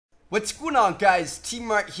What's going on, guys?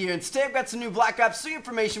 T-Mart here, and today I've got some new Black Ops 3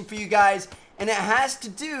 information for you guys, and it has to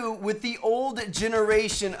do with the old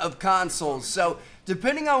generation of consoles. So,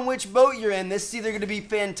 depending on which boat you're in, this is either going to be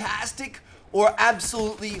fantastic or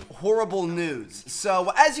absolutely horrible news.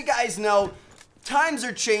 So, as you guys know, times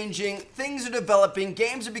are changing, things are developing,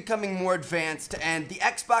 games are becoming more advanced, and the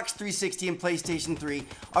Xbox 360 and PlayStation 3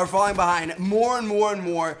 are falling behind more and more and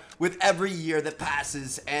more with every year that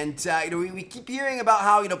passes. And we keep hearing about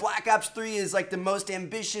how Black Ops 3 is like the most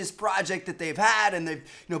ambitious project that they've had, and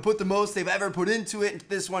they've put the most they've ever put into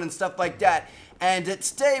this one and stuff like that. And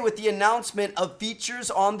today, with the announcement of features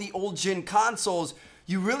on the old gen consoles,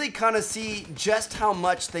 you really kind of see just how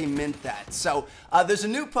much they meant that. So there's a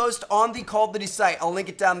new post on the Call of Duty site. I'll link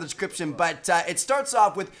it down in the description, but it starts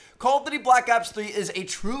off with Call of Duty Black Ops 3 is a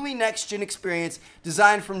truly next-gen experience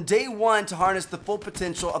designed from day one to harness the full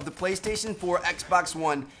potential of the PlayStation 4, Xbox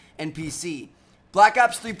One, and PC. Black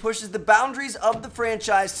Ops 3 pushes the boundaries of the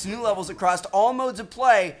franchise to new levels across all modes of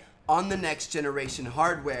play on the next generation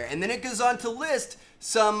hardware. And then it goes on to list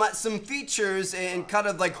some features and kind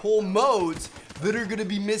of like whole modes that are going to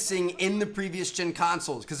be missing in the previous gen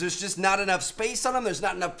consoles because there's just not enough space on them, there's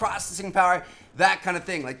not enough processing power, that kind of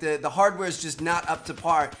thing. Like the hardware is just not up to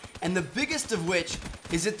par. And the biggest of which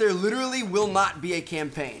is that there literally will not be a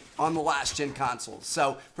campaign on the last gen consoles.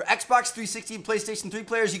 So for Xbox 360 and PlayStation 3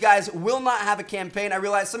 players, you guys will not have a campaign. I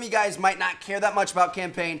realize some of you guys might not care that much about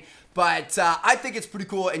campaign, but I think it's pretty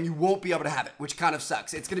cool, and you won't be able to have it, which kind of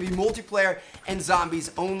sucks. It's going to be multiplayer and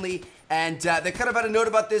zombies only, and they kind of had a note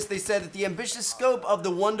about this. They said that the ambitious scope of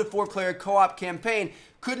the 1 to 4 player co-op campaign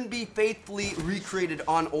couldn't be faithfully recreated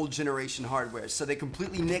on old generation hardware, so they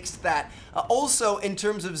completely nixed that. Also, in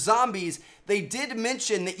terms of zombies, they did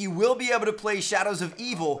mention that you will be able to play Shadows of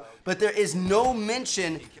Evil, but there is no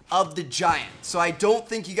mention of the Giant. So I don't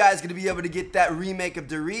think you guys are going to be able to get that remake of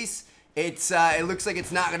Der Riese. It looks like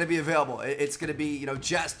it's not going to be available. It's going to be,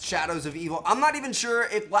 just Shadows of Evil. I'm not even sure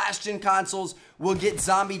if last-gen consoles will get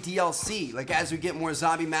zombie DLC. Like, as we get more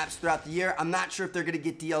zombie maps throughout the year, I'm not sure if they're going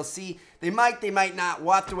to get DLC. They might not.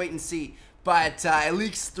 We'll have to wait and see. But at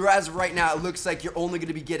least as of right now, it looks like you're only going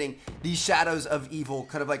to be getting these Shadows of Evil,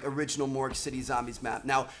 kind of like original Morgue City Zombies map.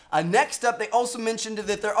 Now, next up, they also mentioned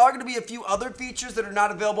that there are going to be a few other features that are not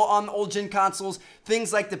available on the old-gen consoles.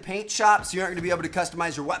 Things like the paint shop, so you aren't going to be able to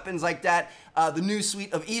customize your weapons like that. The new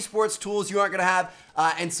suite of esports tools you aren't going to have,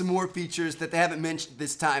 and some more features that they haven't mentioned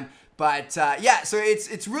this time. But yeah, so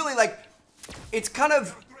it's really like, it's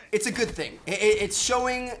a good thing. It's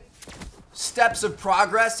showing steps of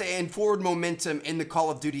progress and forward momentum in the Call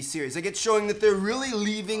of Duty series. Like, it's showing that they're really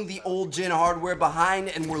leaving the old gen hardware behind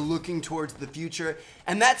and we're looking towards the future,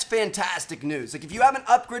 and that's fantastic news. Like, if you haven't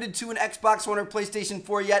upgraded to an Xbox One or PlayStation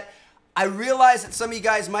 4 yet, I realize that some of you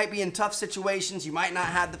guys might be in tough situations, you might not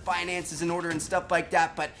have the finances in order and stuff like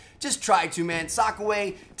that, but just try to, man. Sock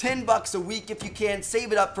away $10 a week if you can,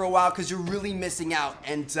 save it up for a while because you're really missing out.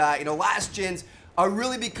 And last gens are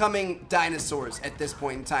really becoming dinosaurs at this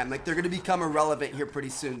point in time. Like, they're going to become irrelevant here pretty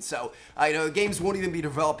soon. So, games won't even be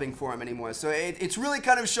developing for them anymore. So, it's really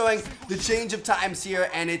kind of showing the change of times here,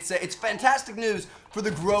 and it's fantastic news for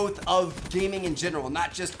the growth of gaming in general,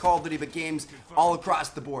 not just Call of Duty, but games all across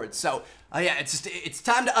the board. So, yeah, it's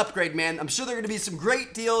time to upgrade, man. I'm sure there are going to be some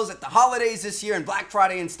great deals at the holidays this year and Black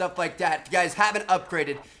Friday and stuff like that. If you guys haven't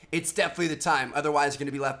upgraded, it's definitely the time. Otherwise, you're going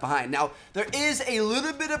to be left behind. Now, there is a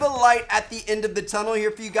little bit of a light at the end of the tunnel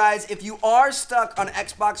here for you guys. If you are stuck on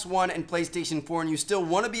Xbox One and PlayStation 4 and you still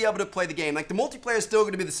want to be able to play the game, like, the multiplayer is still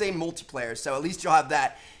going to be the same multiplayer, so at least you'll have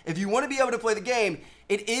that. If you want to be able to play the game,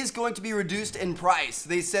 it is going to be reduced in price.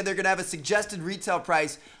 They said they're going to have a suggested retail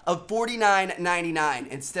price of $49.99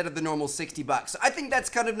 instead of the normal $60. So I think that's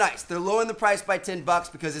kind of nice. They're lowering the price by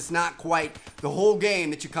 $10 because it's not quite the whole game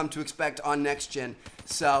that you come to expect on next gen.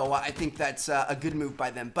 So I think that's a good move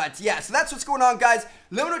by them. But yeah, so that's what's going on, guys.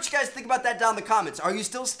 Let me know what you guys think about that down in the comments. Are you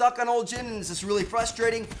still stuck on old gen and is this really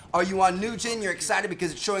frustrating? Are you on new gen? You're excited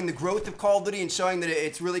because it's showing the growth of Call of Duty and showing that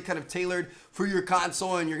it's really kind of tailored for your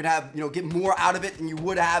console and you're gonna have, get more out of it than you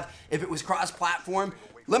would have if it was cross-platform.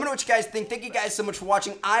 Let me know what you guys think. Thank you guys so much for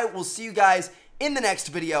watching. I will see you guys in the next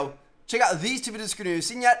video. Check out these two videos if you're new.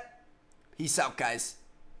 Seen yet? Peace out, guys.